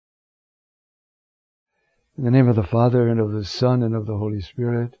In the name of the Father, and of the Son, and of the Holy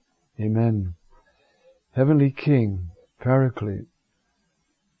Spirit. Amen. Heavenly King, Paraclete,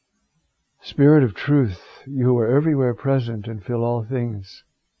 Spirit of truth, you who are everywhere present and fill all things,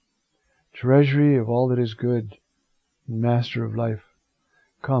 treasury of all that is good, and Master of life,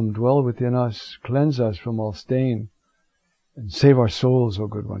 come, dwell within us, cleanse us from all stain, and save our souls, O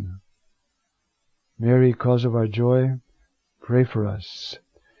good one. Mary, cause of our joy, pray for us.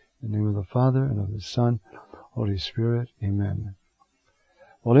 In the name of the Father, and of the Son, Holy Spirit. Amen.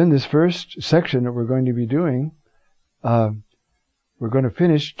 Well, in this first section that we're going to be doing, we're going to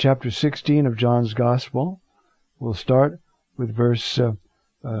finish chapter 16 of John's Gospel. We'll start with verse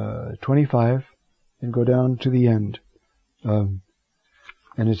 25 and go down to the end. And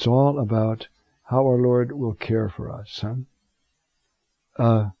it's all about how our Lord will care for us.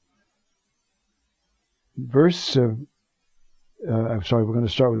 We're going to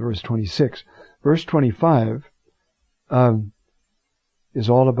start with verse 26. Verse 25 is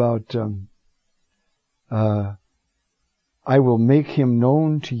all about I will make him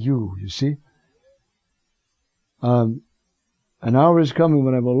known to you, you see. An hour is coming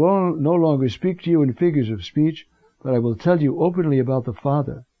when I will no longer speak to you in figures of speech, but I will tell you openly about the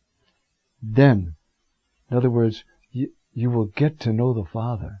Father. Then, in other words, you will get to know the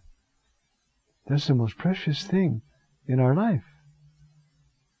Father. That's the most precious thing in our life,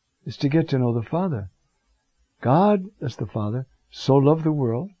 is to get to know the Father. God, that's the Father, so loved the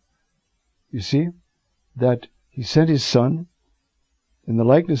world, you see, that He sent His Son in the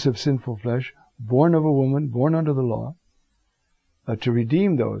likeness of sinful flesh, born of a woman, born under the law, to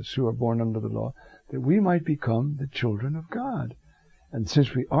redeem those who are born under the law, that we might become the children of God. And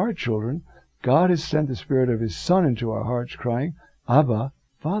since we are children, God has sent the Spirit of His Son into our hearts, crying, Abba,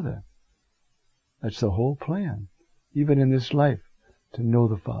 Father. That's the whole plan, even in this life, to know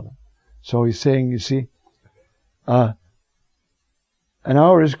the Father. So He's saying, you see, an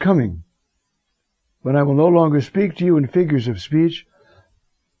hour is coming when I will no longer speak to you in figures of speech,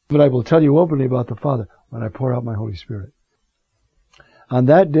 but I will tell you openly about the Father when I pour out my Holy Spirit. On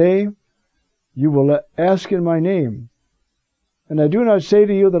that day, you will ask in my name, and I do not say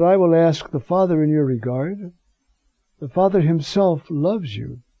to you that I will ask the Father in your regard. The Father Himself loves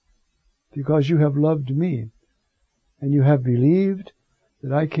you, because you have loved me, and you have believed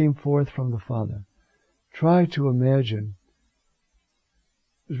that I came forth from the Father. Try to imagine,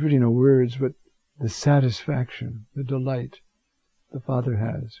 there's really no words, but the satisfaction, the delight the Father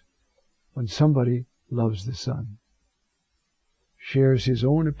has when somebody loves the Son, shares His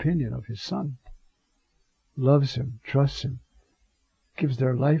own opinion of His Son, loves Him, trusts Him, gives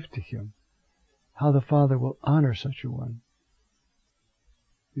their life to Him. How the Father will honor such a one.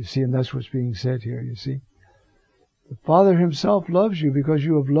 You see, and that's what's being said here, you see. The Father Himself loves you because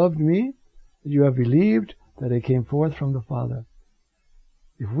you have loved me, and you have believed that I came forth from the Father.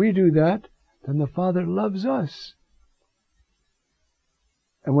 If we do that, then the Father loves us.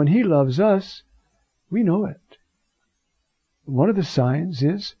 And when He loves us, we know it. One of the signs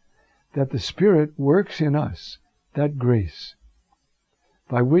is that the Spirit works in us, that grace,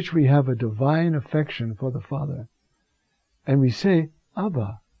 by which we have a divine affection for the Father. And we say,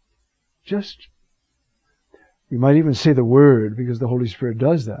 Abba. We might even say the word, because the Holy Spirit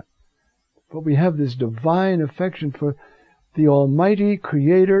does that. But we have this divine affection for the Almighty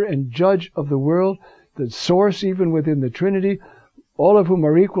Creator and Judge of the world, the source even within the Trinity, all of whom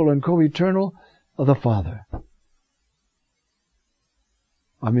are equal and co-eternal, of the Father.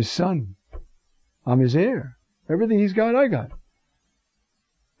 I'm His Son. I'm His heir. Everything He's got, I got.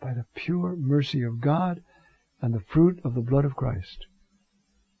 By the pure mercy of God and the fruit of the blood of Christ.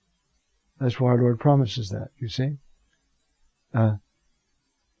 That's why our Lord promises that, you see.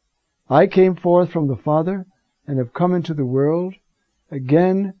 I came forth from the Father and have come into the world.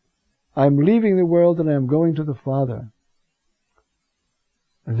 Again, I am leaving the world and I am going to the Father.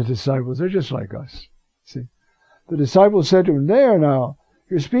 And the disciples, they're just like us. See, the disciples said to Him, there now,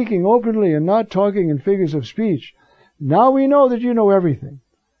 you're speaking openly and not talking in figures of speech. Now we know that you know everything.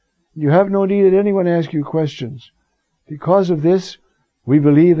 You have no need that anyone ask you questions. Because of this, we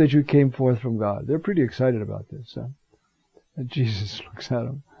believe that you came forth from God. They're pretty excited about this. And Jesus looks at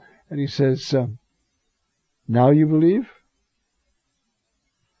them and He says, now you believe?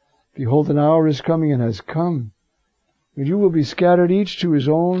 Behold, an hour is coming and has come, when you will be scattered each to his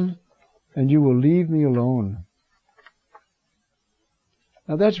own, and you will leave me alone.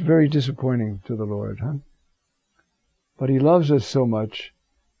 Now that's very disappointing to the Lord, huh? But He loves us so much,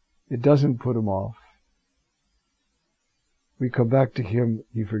 it doesn't put Him off. We come back to Him,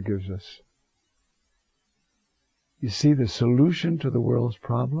 He forgives us. You see, the solution to the world's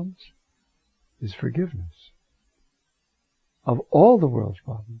problems is forgiveness. Of all the world's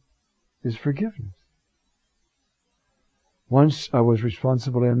problems is forgiveness. Once I was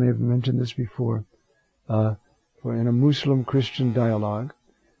responsible, I may have mentioned this before, for in a Muslim-Christian dialogue,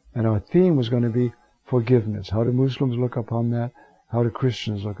 and our theme was going to be forgiveness. How do Muslims look upon that? How do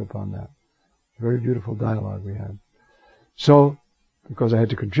Christians look upon that? Very beautiful dialogue we had. So, because I had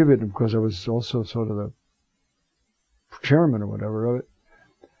to contribute, and because I was also sort of the chairman or whatever of it,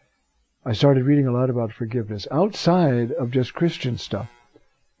 I started reading a lot about forgiveness outside of just Christian stuff.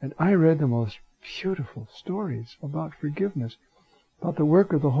 And I read the most beautiful stories about forgiveness, about the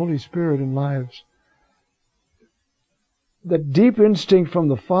work of the Holy Spirit in lives. The deep instinct from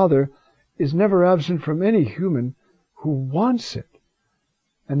the Father is never absent from any human who wants it.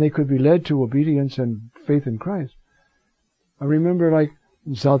 And they could be led to obedience and faith in Christ. I remember, like,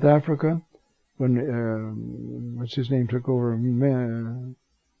 in South Africa, when, what's his name, took over,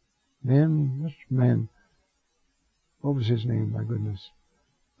 what was his name, my goodness?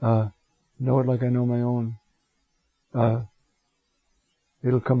 Know it like I know my own.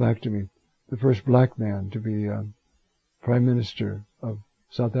 It'll come back to me. The first black man to be Prime Minister of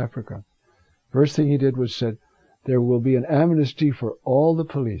South Africa. First thing he did was said, there will be an amnesty for all the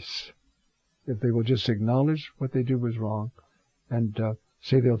police if they will just acknowledge what they did was wrong and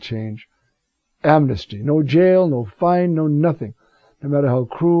say they'll change. Amnesty. No jail, no fine, no nothing. No matter how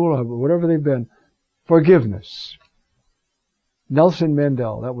cruel, or whatever they've been. Forgiveness. Nelson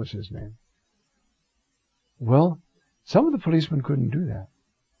Mandela, that was his name. Well, some of the policemen couldn't do that.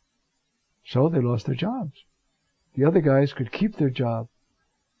 So they lost their jobs. The other guys could keep their job.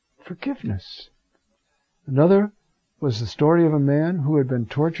 Forgiveness. Another was the story of a man who had been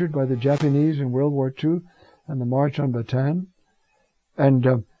tortured by the Japanese in World War II and the March on Bataan.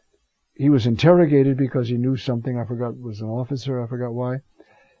 And he was interrogated because he knew something. I forgot, it was an officer, I forgot why.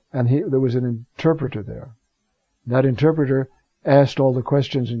 And there was an interpreter there. That interpreter asked all the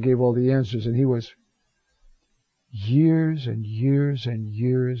questions and gave all the answers. And he was, years and years and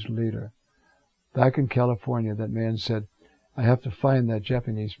years later, back in California, that man said, I have to find that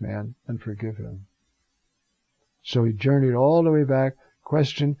Japanese man and forgive him. So he journeyed all the way back,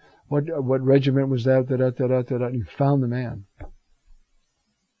 questioned what regiment was that, and he found the man.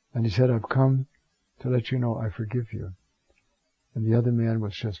 And he said, I've come to let you know I forgive you. And the other man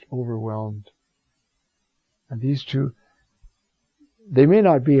was just overwhelmed. And these two, they may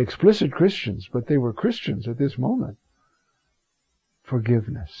not be explicit Christians, but they were Christians at this moment.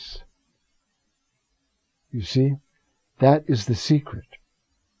 Forgiveness. You see, that is the secret.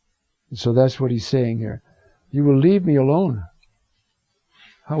 And so that's what he's saying here. You will leave me alone.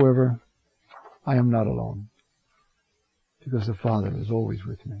 However, I am not alone, because the Father is always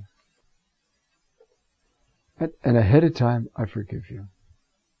with me. And ahead of time, I forgive you.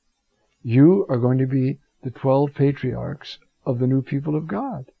 You are going to be the 12 patriarchs of the new people of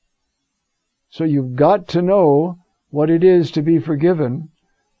God. So you've got to know what it is to be forgiven,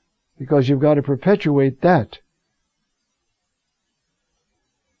 because you've got to perpetuate that.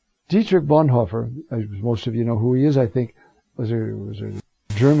 Dietrich Bonhoeffer, as most of you know who he is, I think, was a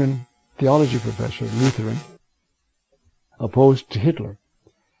German theology professor, Lutheran, opposed to Hitler.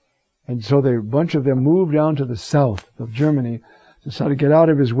 And so a bunch of them moved down to the south of Germany to try to get out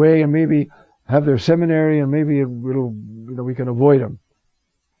of his way and maybe have their seminary, and maybe we can avoid him.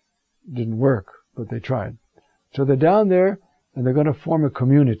 It didn't work, but they tried. So they're down there, and they're going to form a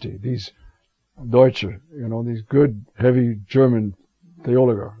community. These Deutsche, these good, heavy German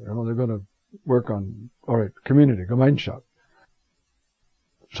Theologer, they're going to work on, all right, community, Gemeinschaft.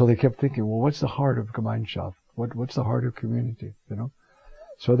 So they kept thinking, well, what's the heart of Gemeinschaft? What's the heart of community,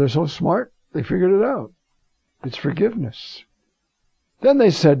 So they're so smart, they figured it out. It's forgiveness. Then they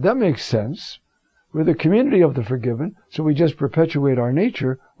said, that makes sense. We're the community of the forgiven, so we just perpetuate our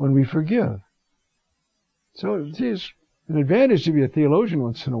nature when we forgive. So it's an advantage to be a theologian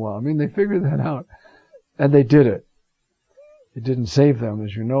once in a while. I mean, they figured that out, and they did it. It didn't save them,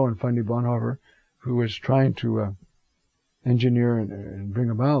 as you know, and finally Bonhoeffer, who was trying to engineer and bring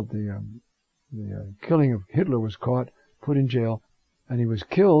about the killing of Hitler, was caught, put in jail, and he was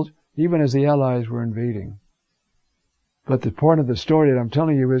killed even as the Allies were invading. But the point of the story that I'm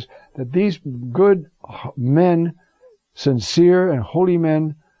telling you is that these good men, sincere and holy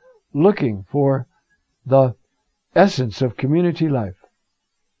men, looking for the essence of community life,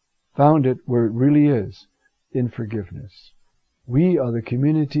 found it where it really is, in forgiveness. We are the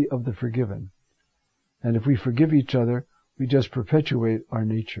community of the forgiven. And if we forgive each other, we just perpetuate our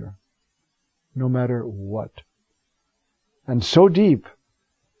nature, no matter what. And so deep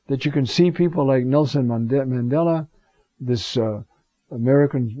that you can see people like Nelson Mandela, this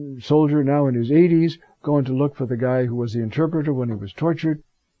American soldier now in his 80s, going to look for the guy who was the interpreter when he was tortured.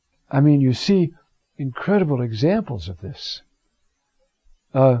 I mean, you see incredible examples of this.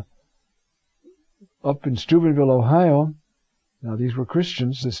 Up in Steubenville, Ohio, now these were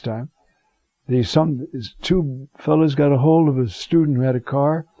Christians this time, two fellas got a hold of a student who had a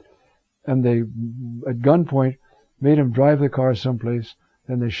car, and they, at gunpoint, made him drive the car someplace.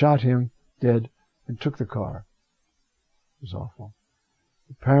 Then they shot him dead and took the car. It was awful.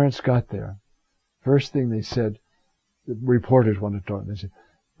 The parents got there. First thing they said, the reporters wanted to talk. They said,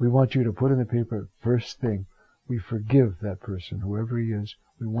 "We want you to put in the paper, first thing, we forgive that person, whoever he is.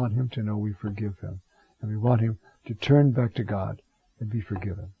 We want him to know we forgive him. And we want him to turn back to God and be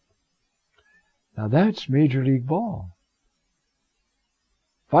forgiven." Now that's Major League Ball.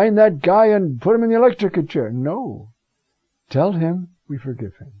 Find that guy and put him in the electric chair. No. Tell him we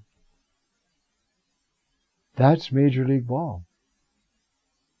forgive him. That's Major League Ball.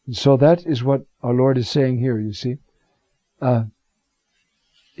 And so that is what our Lord is saying here, you see.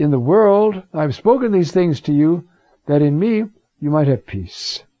 In the world, I've spoken these things to you, that in me you might have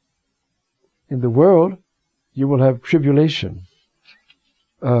peace. In the world, you will have tribulation.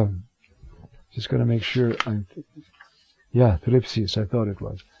 Just going to make sure Thlipsis, I thought it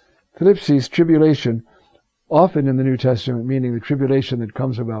was. Thlipsis, tribulation, often in the New Testament, meaning the tribulation that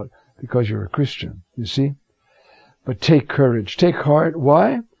comes about because you're a Christian, you see. But take courage, take heart.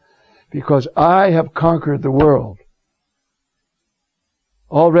 Why? Because I have conquered the world.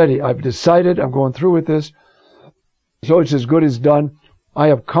 Already, I've decided, I'm going through with this, so it's as good as done. I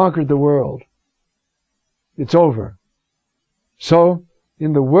have conquered the world. It's over. So,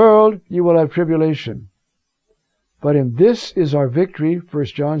 in the world, you will have tribulation. But in this is our victory, 1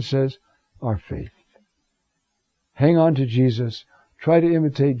 John says, our faith. Hang on to Jesus. Try to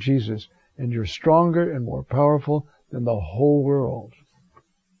imitate Jesus. And you're stronger and more powerful than the whole world.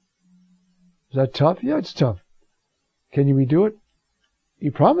 Is that tough? Yeah, it's tough. Can we do it? He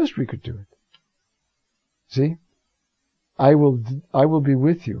promised we could do it. See? I will be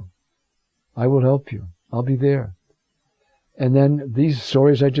with you. I will help you. I'll be there. And then these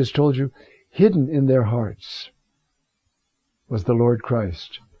stories I just told you, hidden in their hearts was the Lord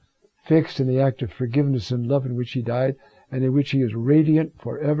Christ, fixed in the act of forgiveness and love in which He died, and in which He is radiant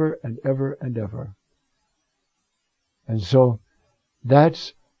forever and ever and ever. And so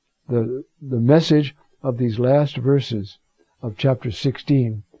that's the message of these last verses of chapter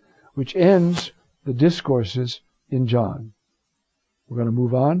 16, which ends the discourses in John. We're going to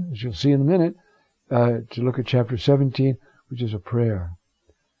move on, as you'll see in a minute, to look at chapter 17, which is a prayer.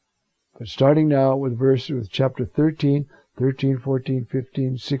 But starting now with chapter 13, 14,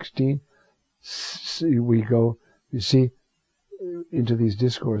 15, 16, we go, you see, into these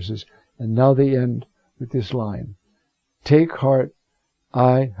discourses. And now they end with this line. Take heart,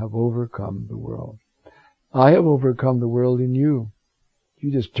 I have overcome the world. I have overcome the world in you.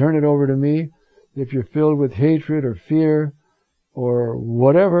 You just turn it over to me. If you're filled with hatred or fear or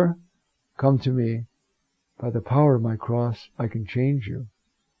whatever, come to me. By the power of my cross, I can change you.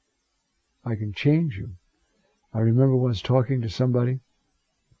 I can change you. I remember once talking to somebody,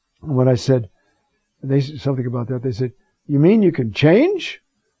 and when I said, they said something about that, they said, "You mean you can change?"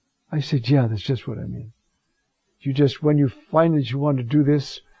 I said, "Yeah, that's just what I mean. You just, when you find that you want to do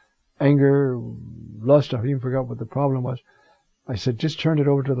this, anger, lust, I even forgot what the problem was, I said, just turn it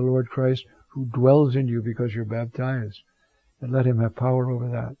over to the Lord Christ, who dwells in you because you're baptized, and let Him have power over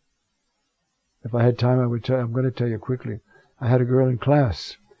that." If I had time, I would tell you. I'm going to tell you quickly. I had a girl in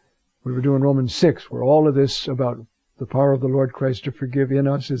class. We were doing Romans 6, where all of this about the power of the Lord Christ to forgive in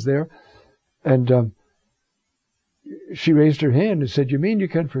us is there. And she raised her hand and said, "You mean you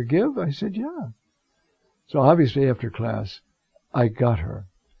can forgive?" I said, "Yeah." So obviously after class, I got her.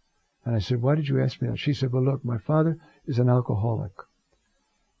 And I said, "Why did you ask me that?" She said, "Well, look, my father is an alcoholic.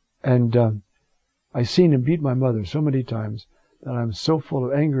 And I've seen him beat my mother so many times that I'm so full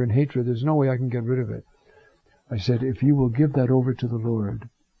of anger and hatred, there's no way I can get rid of it." I said, "If you will give that over to the Lord,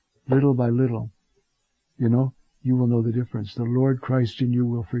 little by little, you will know the difference. The Lord Christ in you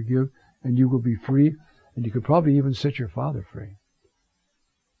will forgive, and you will be free, and you could probably even set your father free.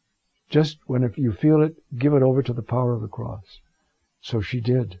 Just if you feel it, give it over to the power of the cross." So she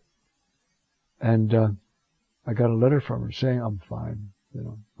did. And I got a letter from her saying, "I'm fine,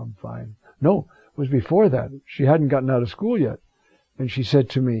 I'm fine." No, it was before that. She hadn't gotten out of school yet. And she said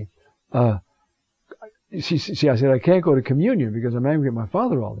to me, I said, "I can't go to communion because I'm angry at my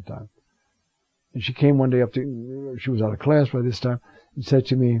father all the time." And she came one day she was out of class by this time, and said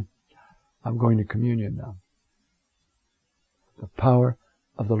to me, "I'm going to communion now." The power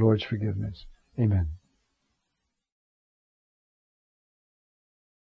of the Lord's forgiveness. Amen.